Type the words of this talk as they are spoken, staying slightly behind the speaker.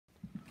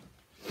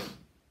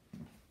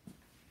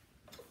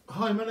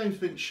Hi, my name's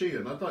Vince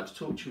Sheehan. I'd like to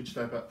talk to you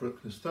today about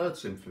Bruckner's Third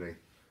Symphony,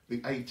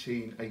 the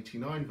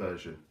 1889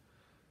 version.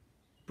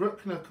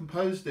 Bruckner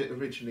composed it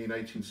originally in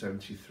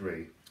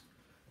 1873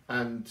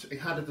 and it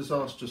had a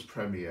disastrous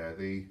premiere.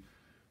 The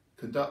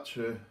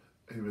conductor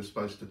who was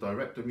supposed to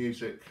direct the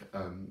music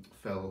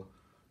fell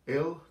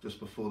ill just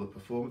before the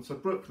performance, so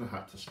Bruckner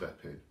had to step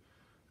in.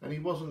 And he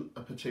wasn't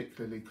a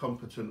particularly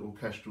competent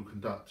orchestral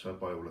conductor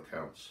by all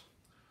accounts.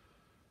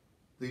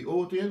 The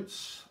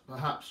audience,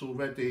 perhaps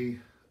already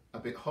a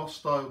bit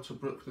hostile to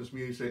Bruckner's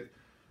music,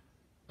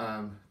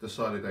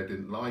 decided they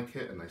didn't like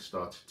it and they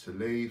started to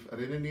leave,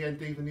 and then in the end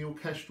even the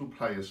orchestral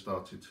players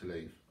started to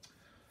leave.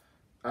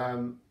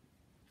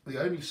 The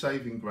only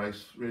saving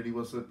grace really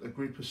was a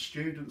group of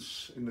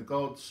students in the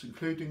gods,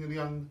 including the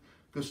young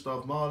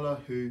Gustav Mahler,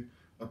 who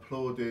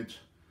applauded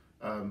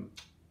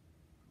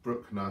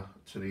Bruckner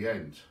to the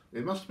end.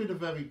 It must have been a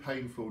very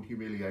painful and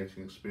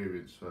humiliating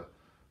experience for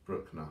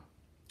Bruckner.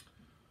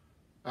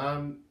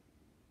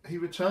 He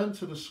returned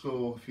to the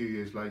score a few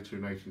years later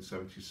in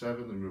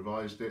 1877 and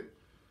revised it,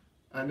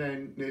 and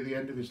then near the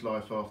end of his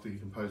life, after he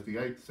composed the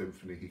Eighth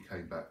Symphony, he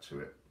came back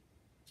to it.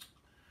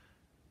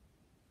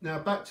 Now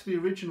back to the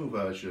original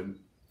version,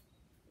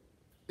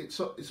 it's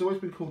always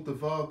been called the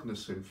Wagner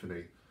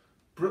Symphony.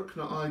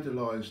 Bruckner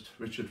idolised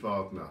Richard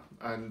Wagner,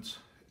 and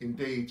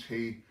indeed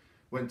he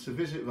went to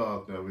visit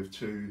Wagner with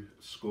two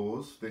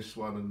scores, this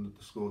one and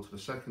the score to the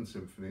Second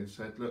Symphony, and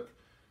said, look,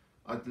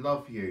 I'd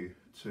love you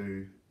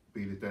to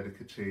be the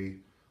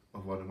dedicatee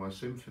of one of my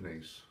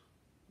symphonies.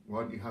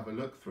 Why don't you have a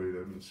look through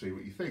them and see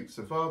what you think?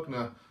 So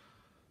Wagner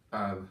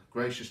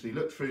graciously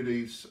looked through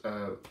these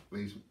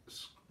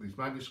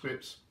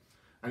manuscripts,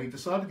 and he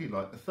decided he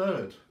liked the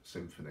Third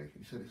Symphony.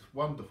 He said, it's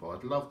wonderful,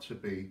 I'd love to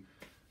be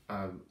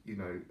you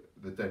know,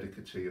 the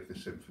dedicatee of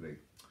this symphony.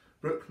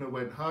 Bruckner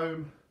went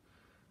home,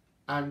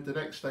 and the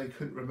next day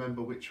couldn't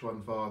remember which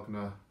one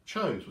Wagner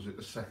chose. Was it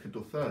the second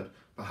or third?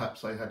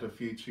 Perhaps they had a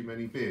few too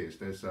many beers.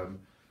 There's a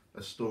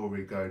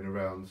story going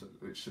around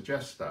which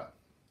suggests that.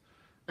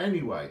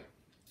 Anyway,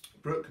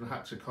 Bruckner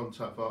had to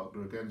contact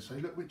Wagner again and say,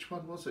 look, which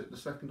one was it, the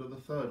second or the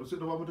third? Was it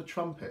the one with the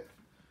trumpet?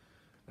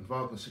 And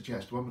Wagner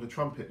suggested the one with the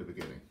trumpet at the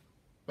beginning.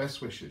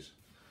 Best wishes.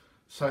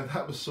 So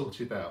that was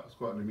sorted out. It's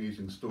quite an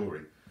amusing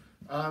story.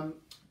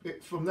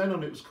 From then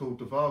on it was called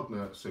the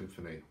Wagner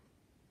Symphony.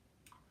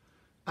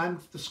 And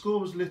the score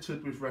was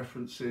littered with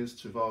references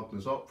to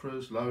Wagner's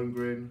operas,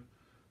 Lohengrin,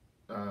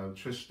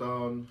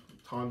 Tristan,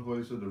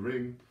 Tannhäuser, The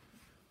Ring.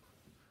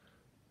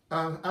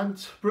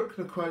 And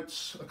Bruckner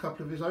quotes a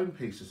couple of his own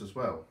pieces as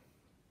well.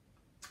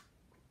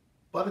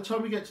 By the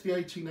time we get to the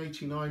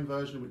 1889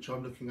 version, which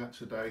I'm looking at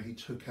today, he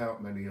took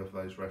out many of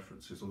those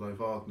references, although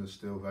Wagner's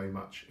still very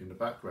much in the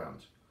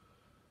background.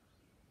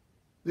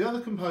 The other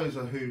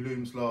composer who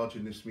looms large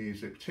in this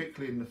music,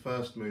 particularly in the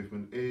first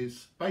movement,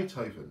 is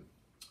Beethoven.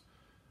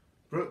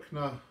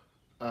 Bruckner,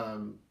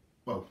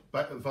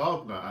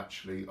 Wagner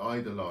actually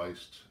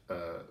idolised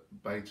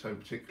Beethoven,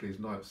 particularly his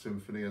Ninth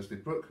Symphony, as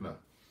did Bruckner.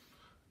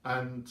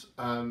 And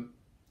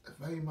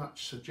very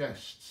much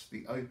suggests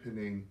the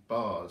opening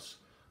bars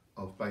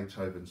of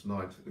Beethoven's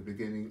Ninth at the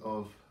beginning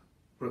of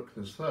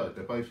Bruckner's Third.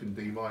 They're both in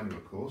D minor,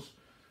 of course.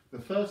 The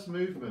first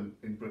movement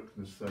in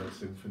Bruckner's Third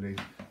Symphony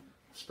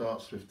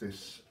starts with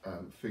this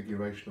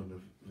figuration on the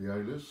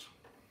violas.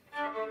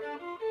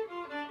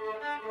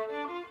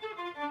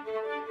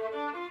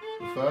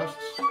 The first.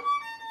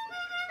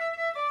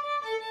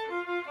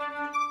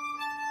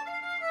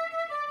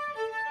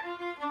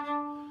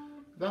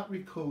 That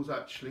recalls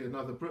actually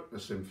another Bruckner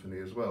symphony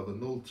as well, the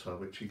Nulta,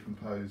 which he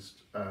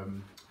composed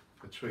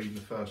between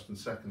the First and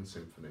Second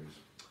Symphonies.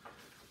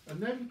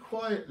 And then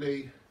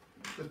quietly,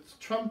 the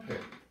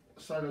trumpet,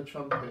 solo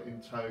trumpet,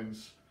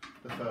 intones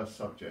the first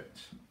subject.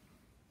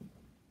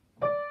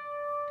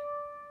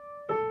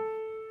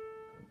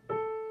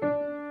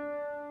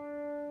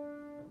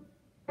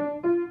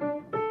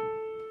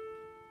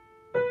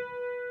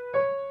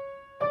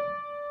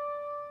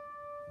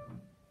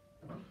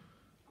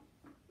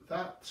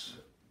 That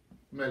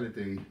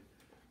melody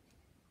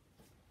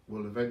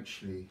will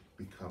eventually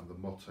become the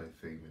motto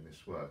theme in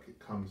this work. It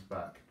comes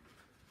back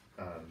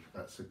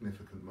at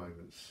significant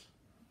moments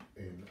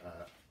in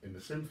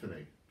the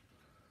symphony.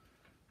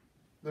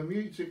 The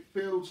music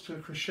builds to a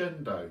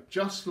crescendo,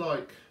 just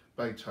like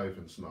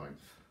Beethoven's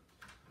Ninth.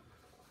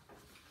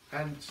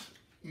 And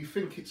you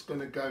think it's going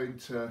to go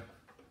into,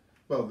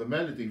 well, the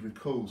melody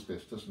recalls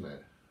this, doesn't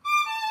it?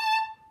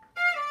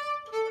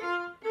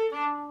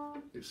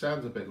 It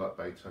sounds a bit like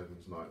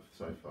Beethoven's Ninth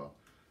so far.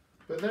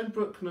 But then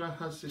Bruckner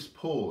has this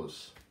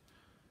pause,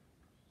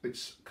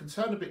 which can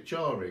sound a bit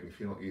jarring if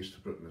you're not used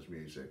to Bruckner's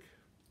music.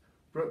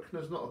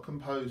 Bruckner's not a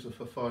composer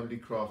for finely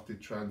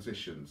crafted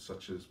transitions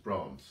such as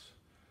Brahms.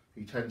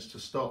 He tends to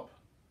stop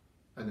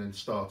and then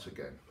start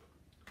again.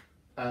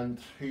 And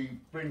he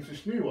brings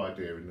this new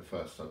idea in the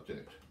first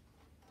subject.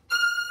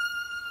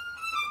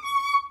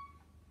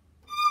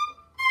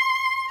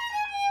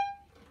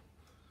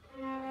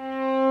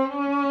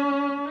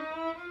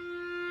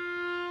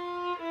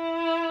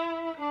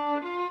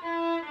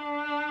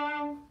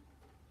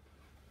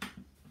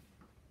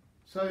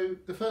 So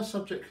the first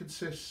subject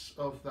consists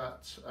of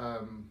that,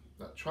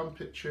 that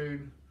trumpet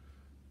tune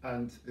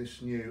and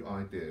this new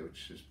idea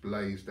which is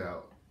blazed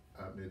out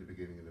near the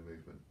beginning of the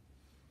movement.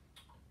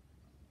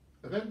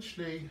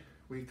 Eventually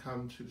we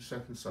come to the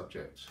second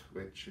subject,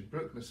 which in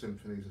Bruckner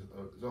symphonies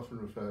is often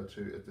referred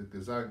to as the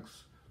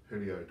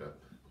Gesangsperiode,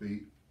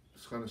 the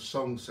kind of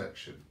song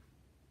section.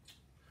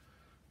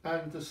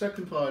 And the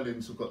second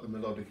violins have got the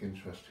melodic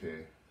interest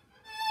here.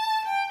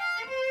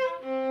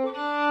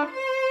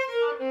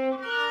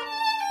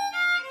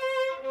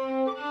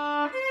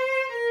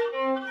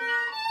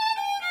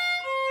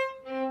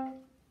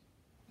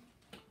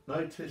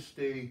 Notice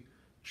the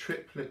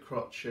triplet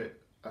crotchet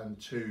and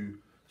two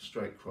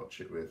straight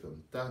crotchet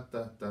rhythm. Da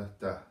da da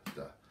da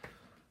da.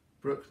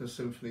 Bruckner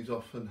symphonies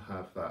often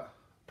have that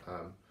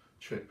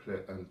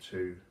triplet and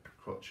two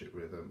crotchet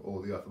rhythm,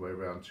 or the other way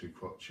around, two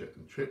crotchet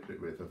and triplet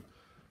rhythm.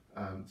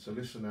 So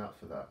listen out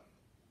for that.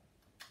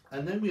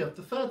 And then we have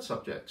the third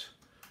subject.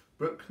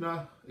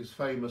 Bruckner is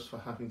famous for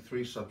having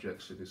three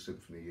subjects in his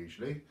symphony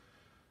usually,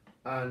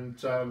 and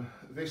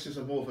this is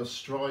a more of a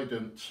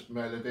strident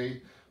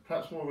melody,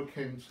 perhaps more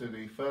akin to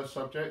the first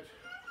subject.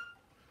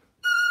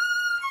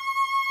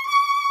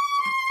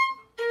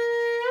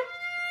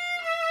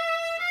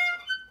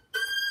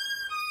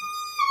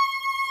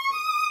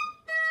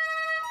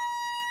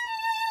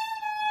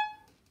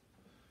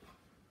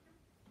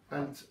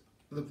 And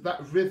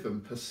that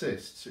rhythm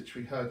persists, which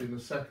we heard in the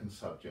second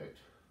subject.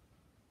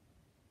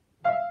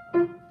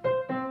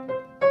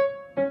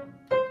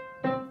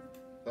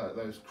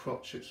 Those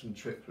crotchets and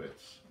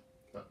triplets,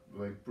 that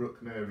very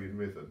Brucknerian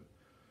rhythm.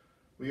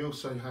 We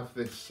also have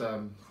this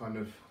kind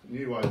of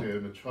new idea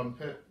in the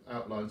trumpet,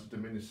 outlines a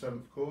diminished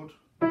seventh chord.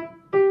 Just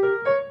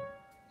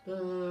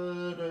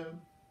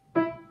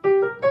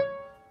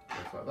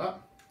like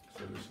that,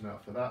 so listen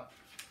out for that.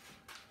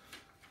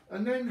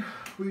 And then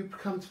we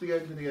come to the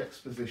end of the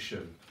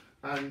exposition,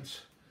 and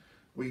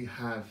we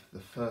have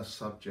the first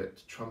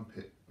subject,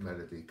 trumpet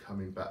melody,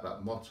 coming back,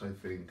 that motto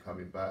theme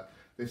coming back,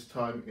 this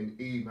time in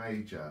E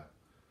major.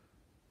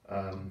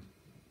 Da,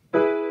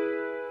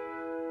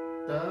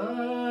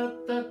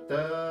 da,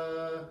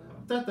 da,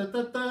 da, da,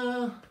 da,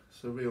 da.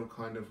 It's a real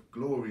kind of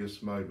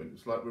glorious moment.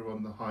 It's like we're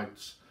on the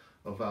heights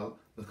of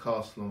the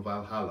castle on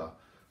Valhalla,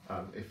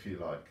 if you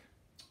like.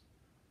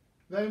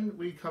 Then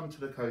we come to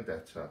the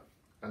Codetta,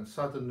 and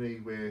suddenly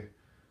we're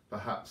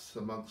perhaps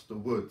amongst the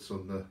woods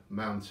on the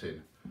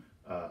mountain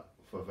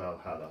for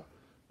Valhalla.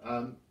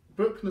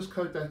 Bruckner's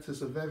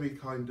Codettas are very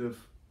kind of,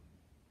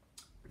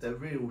 they're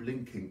real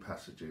linking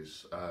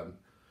passages.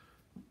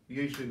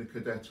 Usually in the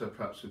Codetta,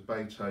 perhaps with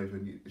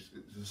Beethoven, it's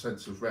a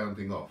sense of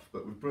rounding off,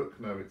 but with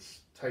Bruckner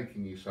it's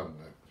taking you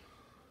somewhere.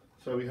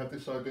 So we have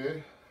this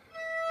idea.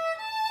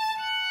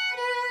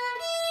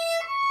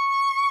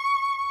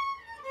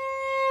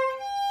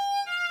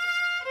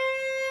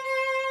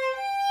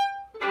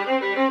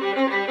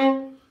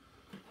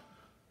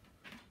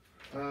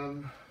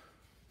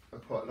 I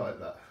quite like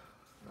that.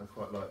 I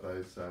quite like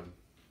those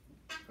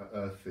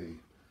earthy,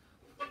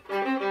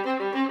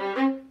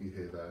 you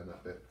hear there in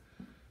that bit.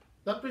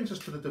 That brings us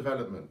to the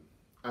development,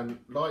 and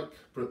like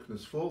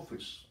Bruckner's fourth,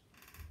 which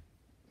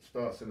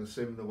starts in a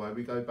similar way,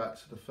 we go back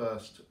to the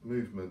first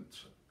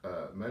movement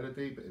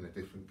melody, but in a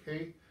different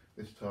key.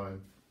 This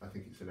time I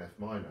think it's in F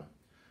minor.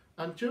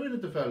 And during the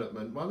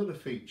development, one of the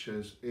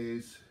features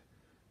is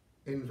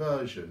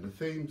inversion. The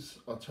themes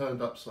are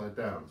turned upside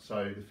down.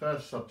 So the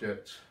first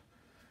subject,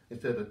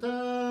 instead of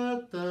da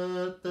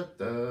da da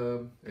da,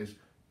 is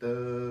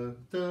da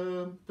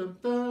da da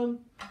da,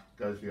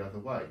 goes the other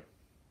way.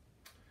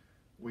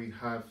 We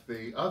have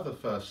the other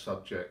first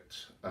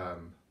subject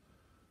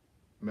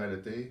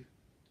melody,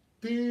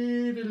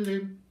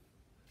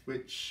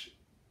 which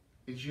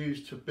is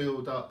used to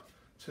build up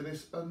to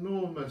this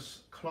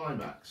enormous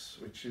climax,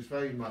 which is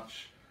very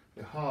much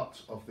the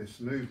heart of this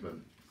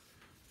movement.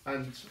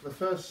 And the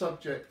first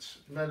subject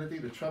melody,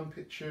 the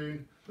trumpet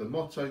tune, the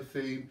motto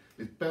theme,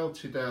 is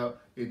belted out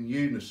in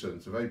unison.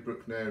 It's a very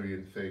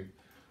Brucknerian thing,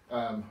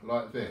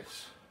 like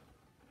this.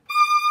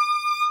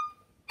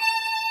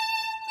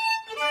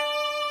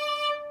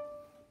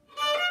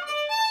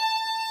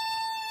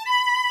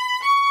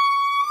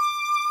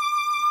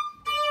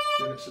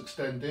 Then it's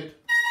extended.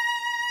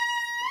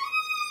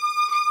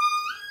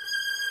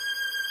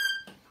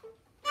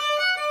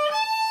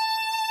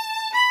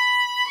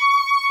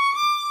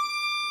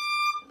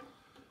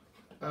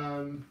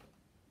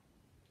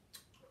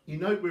 You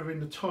note we're in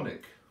the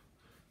tonic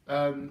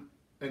in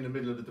the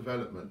middle of the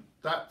development.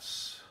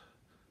 That's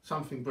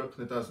something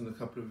Bruckner does in a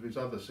couple of his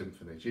other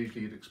symphonies.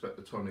 Usually you'd expect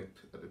the tonic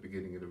at the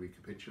beginning of the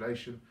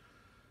recapitulation.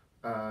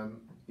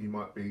 You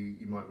might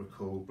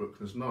recall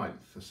Bruckner's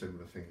ninth, a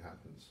similar thing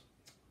happens.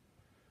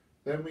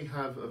 Then we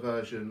have a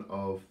version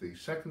of the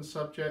second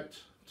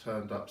subject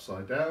turned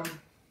upside down.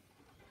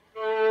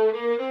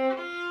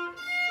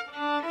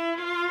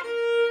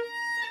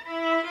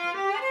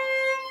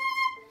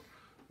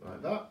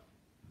 Like that.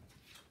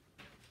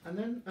 And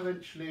then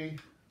eventually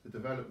the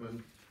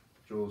development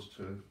draws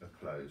to a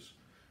close.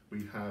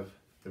 We have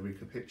the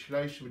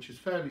recapitulation, which is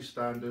fairly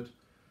standard,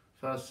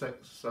 First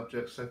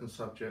subject, second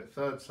subject,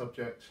 third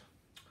subject.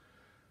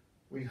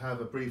 We have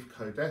a brief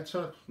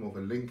Codetta, more of a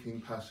linking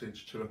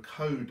passage, to a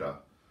Coda,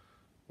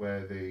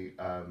 where the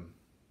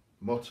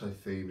motto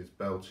theme is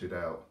belted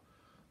out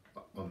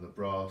on the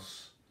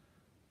brass.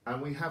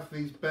 And we have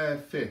these bare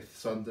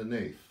fifths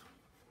underneath.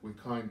 We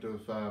kind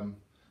of,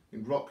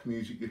 in rock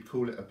music you'd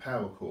call it a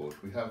power chord.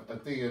 We have a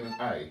D and an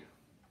A.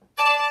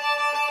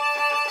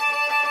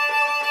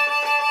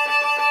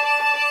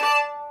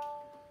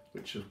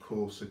 Which of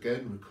course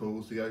again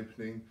recalls the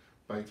opening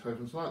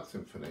Beethoven's Ninth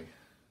Symphony.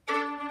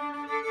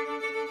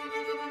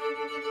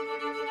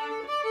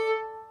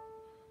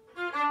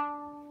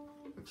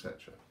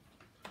 Etc.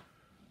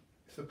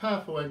 It's a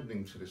powerful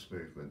ending to this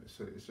movement.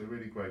 It's a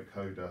really great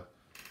coda,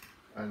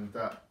 and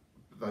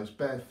those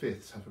bare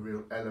fifths have a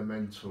real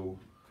elemental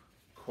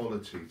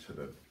quality to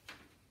them.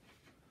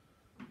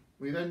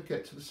 We then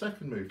get to the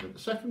second movement. The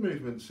second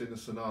movement's in a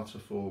sonata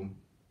form,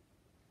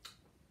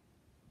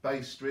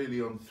 based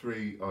really on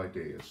three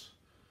ideas.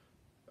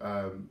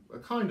 A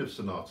kind of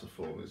sonata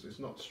form, it's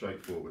not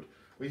straightforward.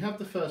 We have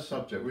the first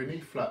subject, we're in E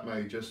flat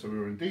major, so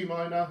we're in D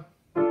minor,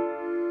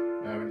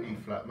 now in E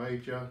flat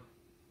major,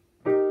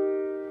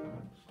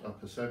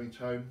 upper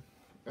semitone,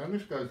 and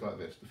this goes like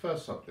this, the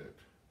first subject.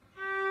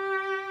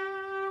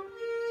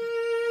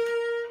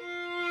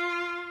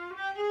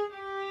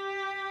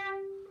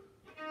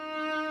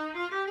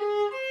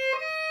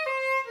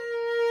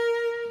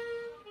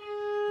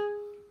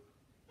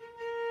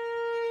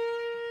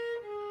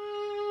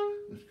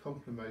 It's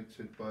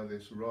complemented by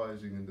this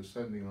rising and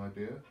descending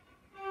idea.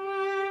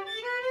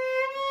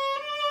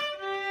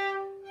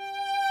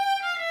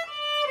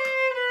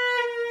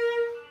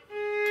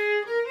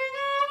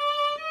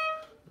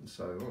 And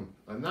so on.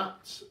 And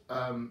that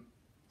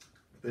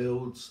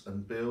builds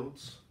and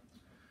builds,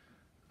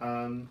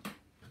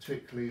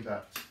 particularly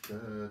that da,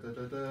 da,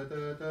 da, da,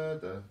 da, da,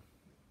 da.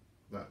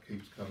 That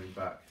keeps coming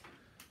back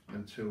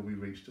until we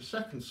reach the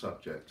second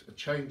subject, a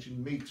change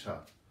in meter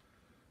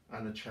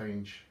and a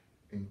change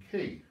in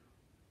key.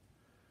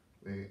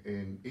 We're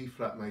in E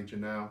flat major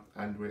now,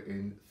 and we're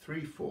in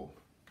 3/4,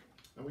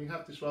 and we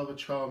have this rather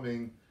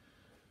charming,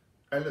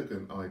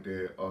 elegant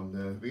idea on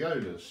the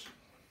violas.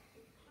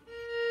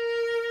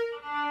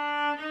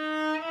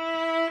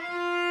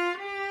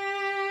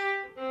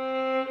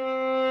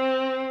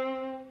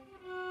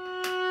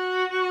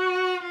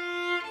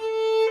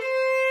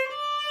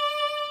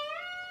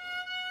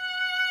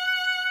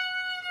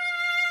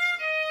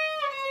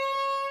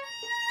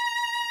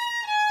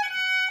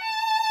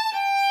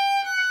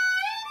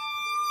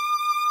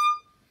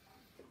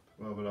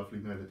 Rather lovely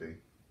melody.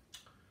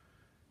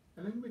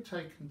 And then we're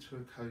taken to a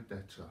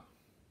Codetta.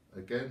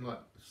 Again,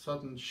 like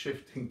sudden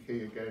shifting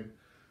key again,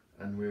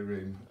 and we're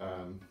in,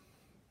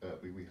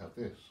 we have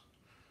this.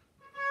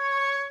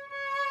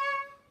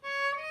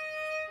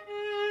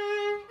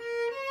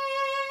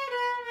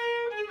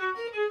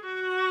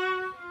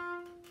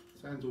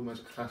 Sounds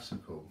almost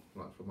classical,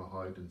 like from a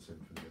Haydn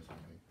symphony or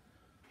something.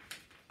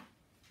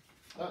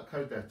 That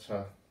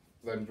Codetta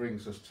then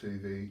brings us to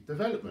the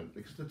development,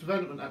 because the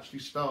development actually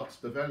starts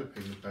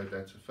developing the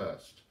Codetta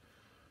first.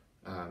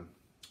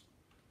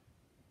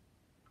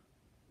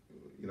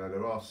 You know,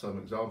 there are some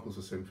examples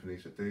of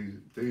symphonies that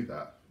do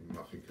that. You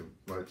might think of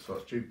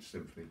Mozart's Jupiter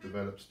Symphony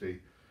develops the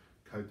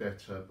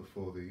Codetta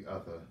before the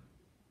other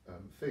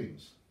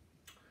themes.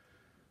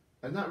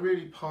 And that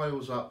really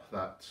piles up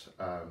that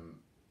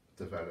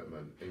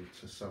development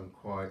into some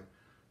quite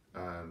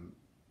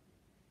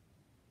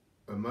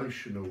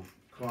emotional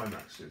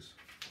climaxes.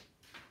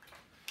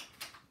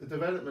 The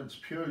development's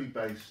purely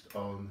based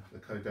on the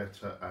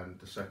Codetta and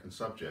the second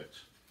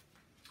subject.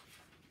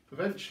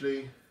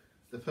 Eventually,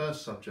 the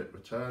first subject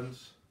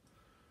returns,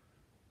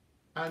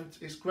 and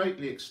it's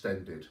greatly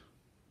extended.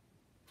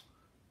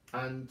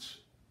 And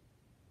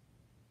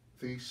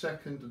the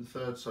second and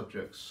third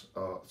subjects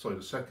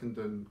the second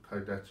and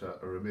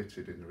Codetta are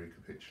omitted in the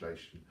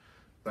recapitulation.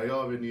 They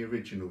are in the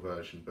original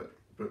version, but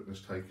Bruckner's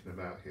taken them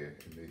out here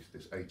in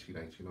this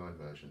 1889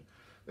 version.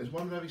 There's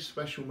one very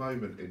special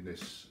moment in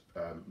this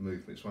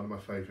movement. It's one of my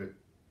favourite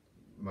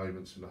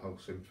moments in the whole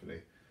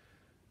symphony.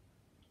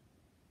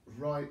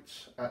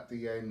 Right at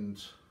the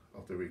end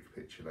of the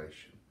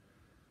recapitulation,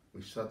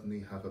 we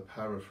suddenly have a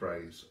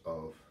paraphrase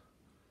of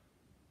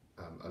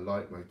a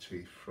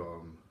leitmotif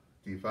from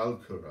Die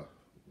Walküre,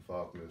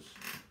 Wagner's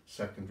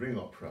second ring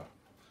opera.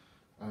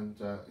 And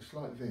it's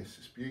like this,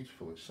 it's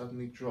beautiful, it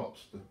suddenly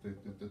drops, the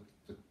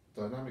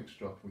dynamics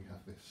drop, and we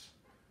have this.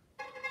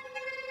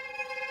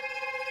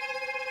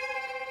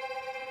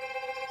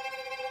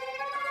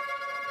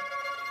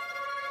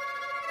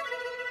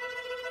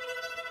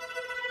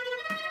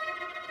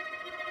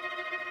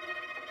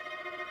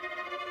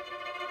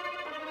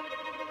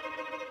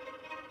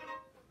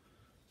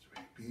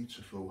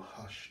 Beautiful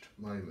hushed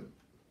moment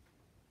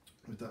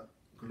with that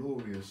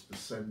glorious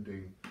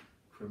descending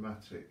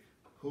chromatic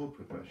chord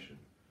progression,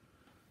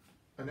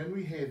 and then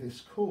we hear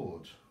this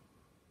chord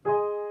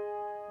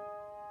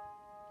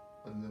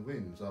and the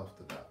winds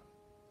after that,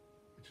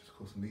 which is of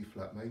course an E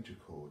flat major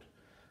chord,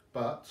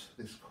 but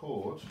this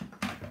chord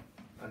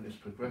and this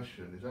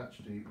progression is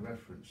actually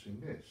referencing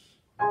this.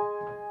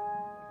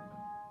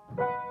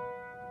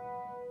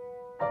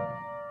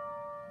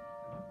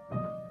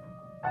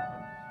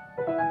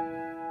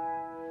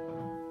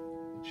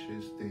 Which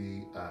is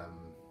the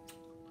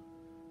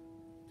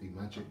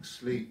magic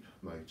sleep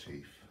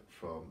motif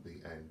from the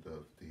end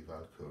of the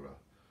Valkyra,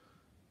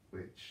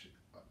 which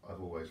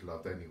I've always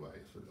loved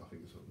anyway. So I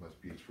think it's the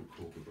most beautiful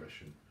chord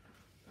progression,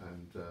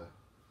 and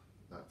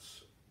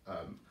that's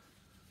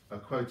a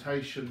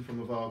quotation from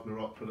a Wagner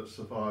opera that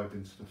survived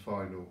into the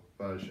final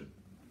version.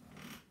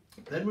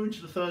 Then we're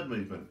into the third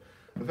movement,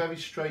 a very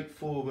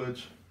straightforward,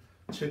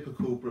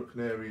 typical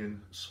Brucknerian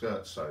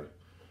scherzo.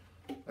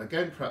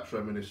 Again, perhaps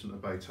reminiscent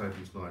of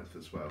Beethoven's Ninth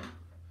as well.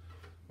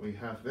 We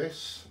have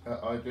this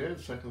idea,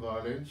 the second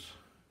violins.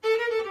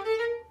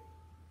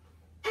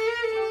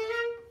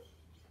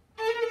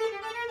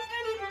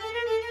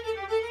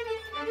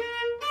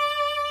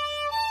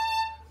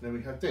 Then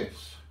we have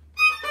this.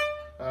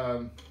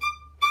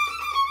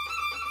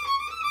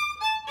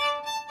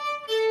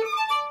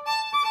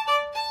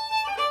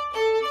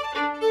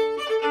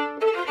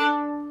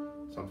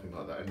 Something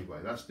like that anyway.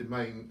 That's the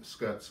main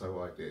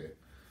scherzo idea.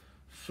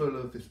 Full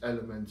of this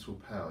elemental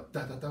power.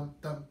 Da-da-dum,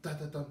 dum,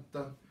 da-da-dum,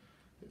 dum.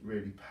 It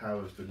really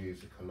powers the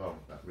music along,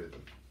 that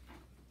rhythm.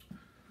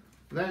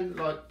 Then,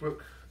 like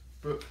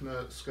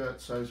Bruckner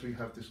scherzos, we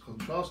have this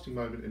contrasting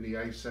moment in the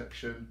A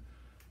section.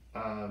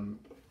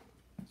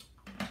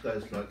 It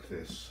goes like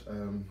this.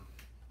 So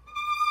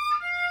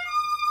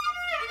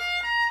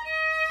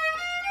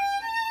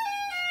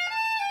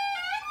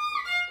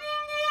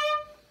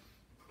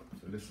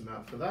listen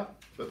out for that.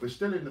 But we're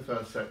still in the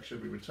first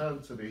section. We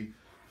return to the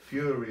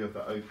fury of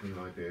the opening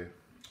idea.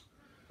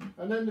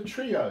 And then the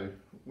trio,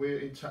 we're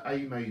into A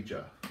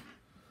major.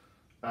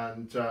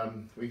 And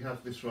we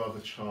have this rather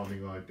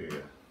charming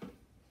idea.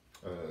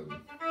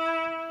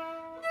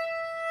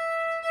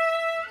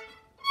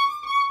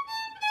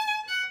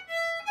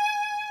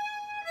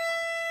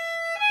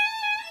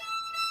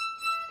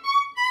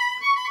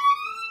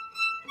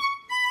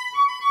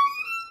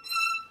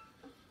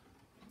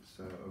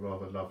 So a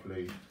rather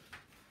lovely,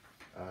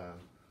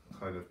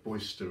 kind of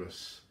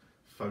boisterous,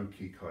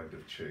 folky kind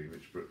of tune,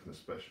 which Bruckner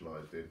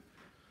specialised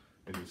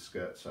in his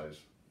scherzos.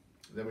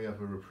 Then we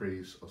have a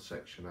reprise of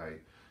section A.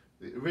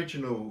 The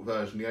original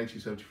version, the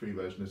 1873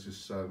 version, is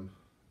this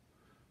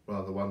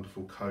rather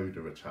wonderful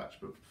coda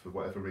attached, but for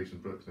whatever reason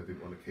Bruckner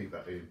didn't want to keep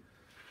that in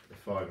the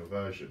final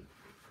version.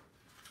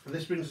 And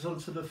this brings us on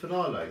to the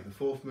finale, the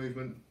fourth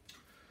movement.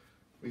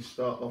 We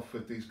start off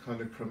with these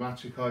kind of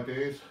chromatic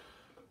ideas.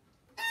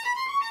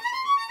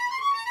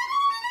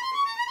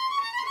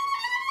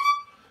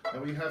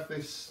 And we have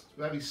this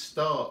very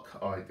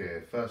stark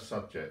idea, first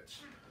subject.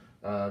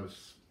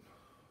 Perhaps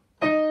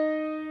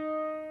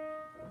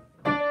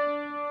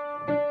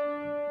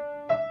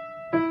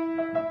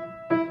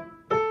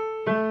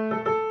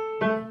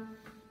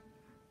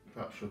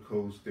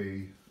recalls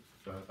the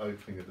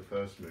opening of the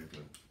first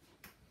movement.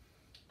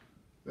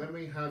 Then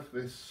we have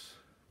this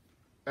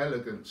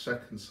elegant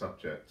second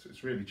subject.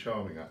 It's really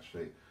charming,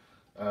 actually.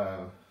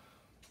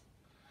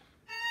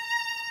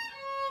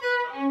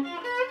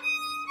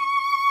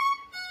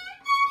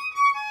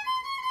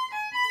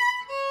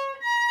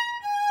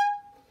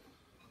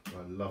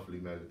 Lovely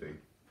melody.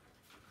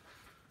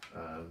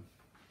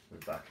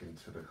 We're back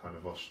into the kind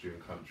of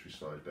Austrian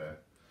countryside there.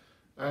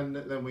 And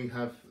then we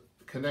have,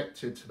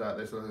 connected to that,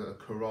 there's a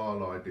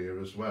chorale idea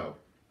as well.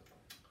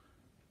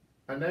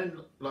 And then,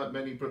 like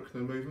many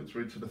Bruckner movements,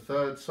 we're into the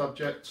third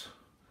subject.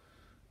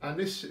 And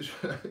this is,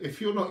 if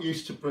you're not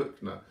used to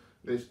Bruckner,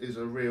 this is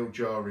a real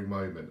jarring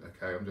moment,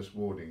 okay? I'm just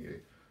warning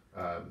you.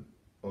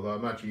 Although I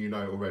imagine you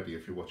know already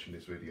if you're watching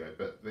this video.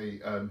 But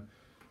the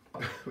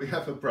we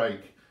have a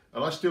break.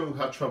 And I still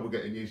have trouble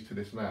getting used to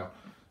this now.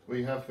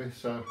 We have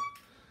this,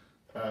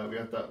 we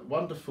have that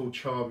wonderful,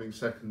 charming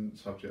second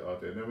subject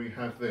idea, and then we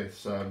have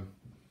this. I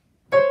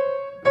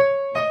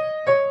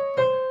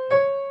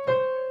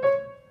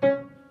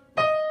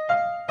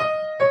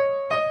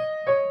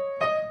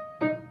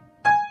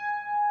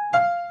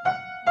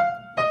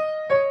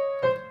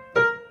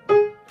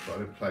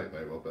didn't play it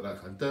very well, but that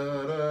kind of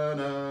da da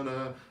na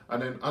na,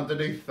 and then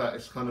underneath that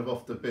it's kind of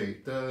off the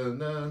beat. Da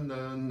na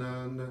na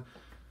na na.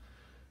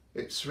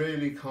 It's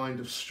really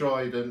kind of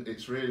strident,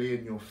 it's really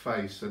in your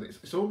face, and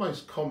it's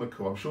almost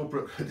comical. I'm sure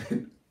Bruckner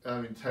didn't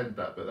intend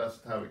that, but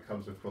that's how it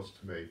comes across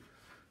to me.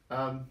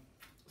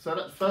 So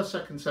that's first,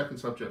 second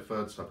subject,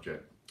 third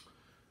subject.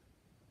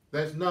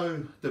 There's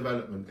no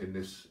development in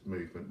this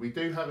movement. We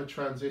do have a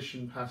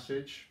transition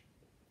passage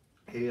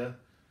here,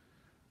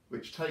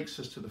 which takes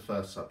us to the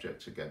first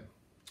subject again.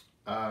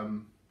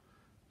 And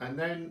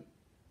then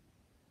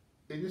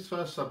in this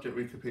first subject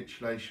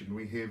recapitulation,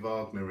 we hear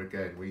Wagner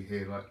again. We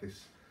hear like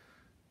this.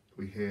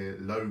 We hear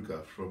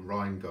Loga from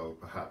Rheingold,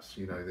 perhaps,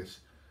 you know,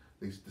 these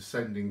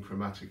descending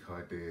chromatic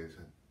ideas.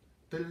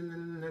 It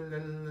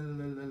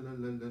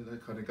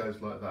kind of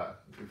goes like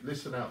that. If you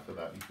listen out for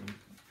that,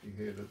 you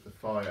hear the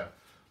fire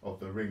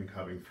of the ring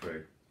coming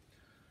through.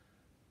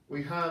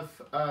 We have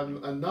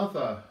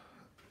another,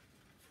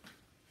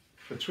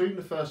 between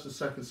the first and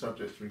second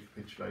subject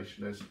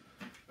recapitulation, there's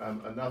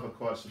another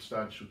quite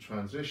substantial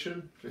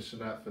transition.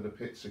 Listen out for the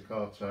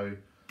pizzicato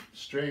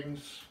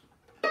strings.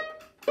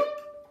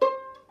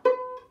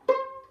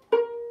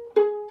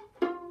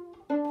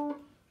 And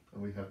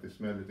we have this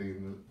melody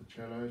in the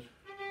cellos.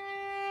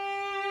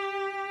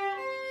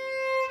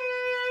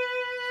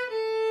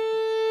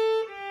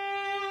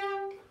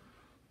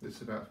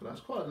 Listen out for that.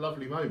 It's quite a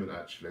lovely moment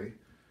actually.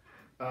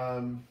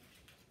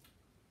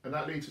 And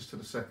that leads us to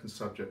the second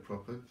subject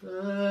proper.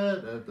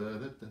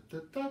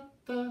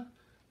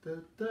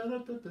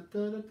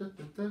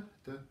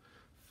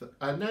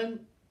 And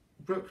then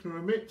Bruckner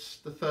omits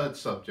the third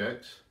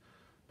subject,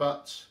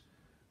 but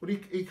well,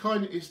 he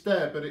kind of is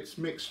there, but it's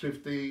mixed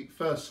with the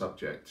first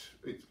subject.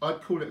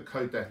 I'd call it a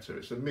Codetta.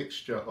 It's a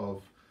mixture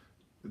of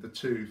the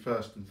two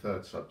first and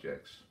third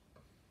subjects.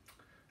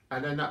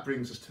 And then that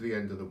brings us to the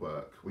end of the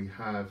work. We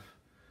have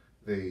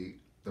the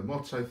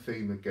motto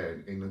theme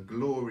again in a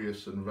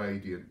glorious and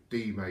radiant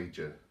D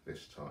major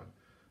this time.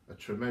 A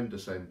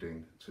tremendous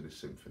ending to this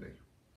symphony.